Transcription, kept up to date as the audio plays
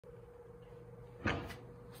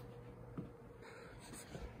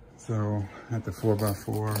So at the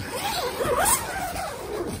 4x4,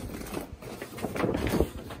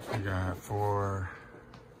 we got 4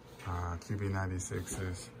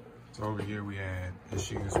 QB96s. So over here we had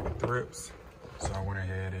issues with thrips. So I went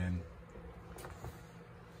ahead and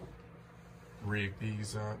rigged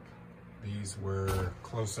these up. These were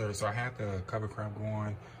closer. So I had the cover crop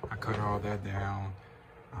going. I cut all that down.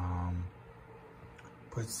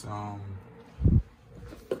 Put some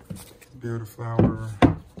builder flower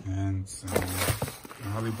and some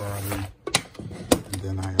holly barley. And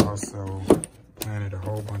then I also planted a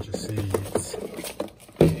whole bunch of seeds. So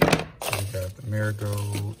we got the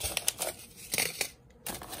marigold,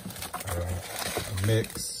 a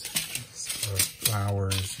mix of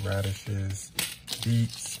flowers, radishes,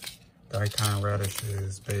 beets, daikon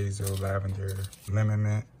radishes, basil, lavender, lemon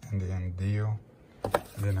mint, and then dill.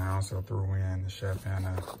 And then I also threw in the Chef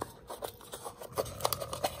Anna.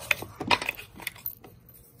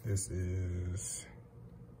 This is,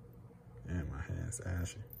 and my hand's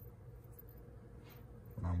ashy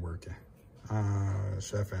when I'm working.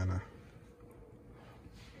 Chef Anna,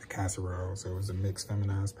 the casserole. So it was a mixed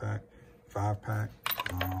feminized pack, 5-pack.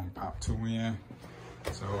 Popped 2 in.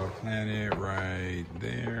 So I planted right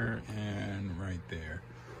there and right there.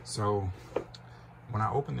 So when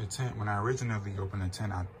I opened the tent, when I originally opened the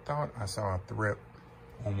tent, I thought I saw a thrip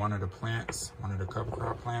on one of the plants, one of the cover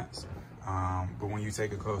crop plants. But when you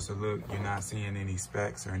take a closer look, you're not seeing any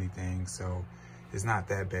specks or anything. So it's not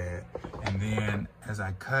that bad. And then as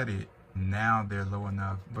I cut it, now they're low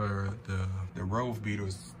enough for the rove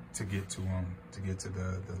beetles to get to them, to get to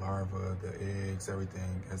the larva, the eggs,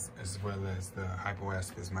 everything, as well as the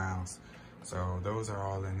hypoaspis mouse. So those are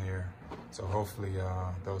all in there. So hopefully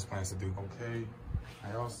those plants will do okay.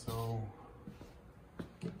 I also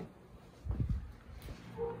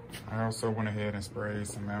went ahead and sprayed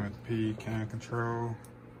some Mammoth P can control.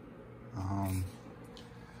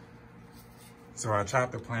 So I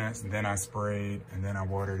chopped the plants and then I sprayed and then I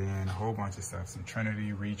watered in a whole bunch of stuff. Some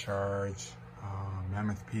Trinity Recharge,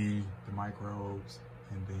 Mammoth P, the microbes,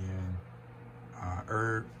 and then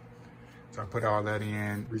herb. So I put all that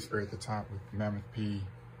in, resprayed the top with Mammoth P,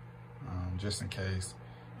 just in case.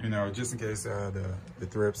 You know, just in case the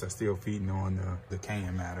thrips are still feeding on the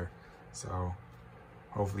cayenne matter. So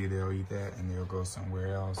hopefully they'll eat that and they'll go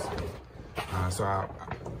somewhere else. So I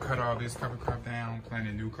cut all this cover crop down,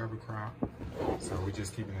 planted new cover crop. So we're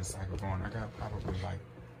just keeping this cycle going. I got probably like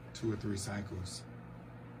 2 or 3 cycles.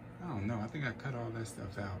 I don't know, I think I cut all that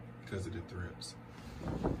stuff out because of the thrips.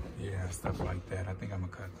 Yeah, stuff like that. I think I'm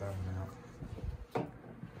gonna cut that one out.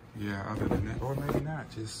 Yeah, other than that, or maybe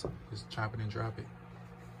not, just chop it and drop it.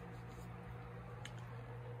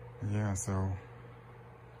 Yeah, so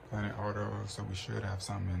planted auto, so we should have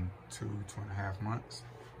some in 2.5 months,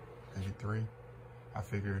 maybe 3. I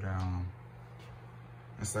figured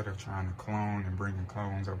instead of trying to clone and bringing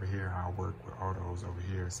clones over here, I'll work with autos over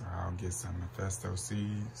here. So I'll get some Infesto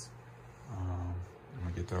seeds. I'm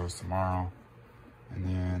gonna get those tomorrow. And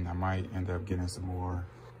then I might end up getting some more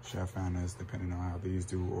Chef Annas, depending on how these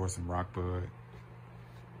do, or some Rockbud,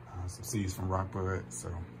 some seeds from Rockbud. So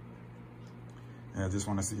yeah, I just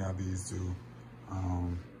wanna see how these do.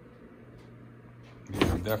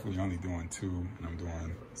 Yeah, I'm definitely only doing 2, and I'm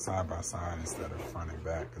doing side by side instead of front and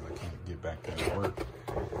back because I can't get back there to work.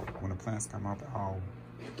 When the plants come up, I'll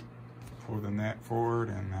pull the net forward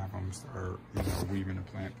and have them start, you know, weaving the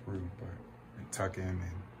plant through, and tucking and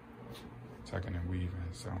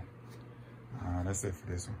weaving. So that's it for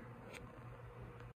this one.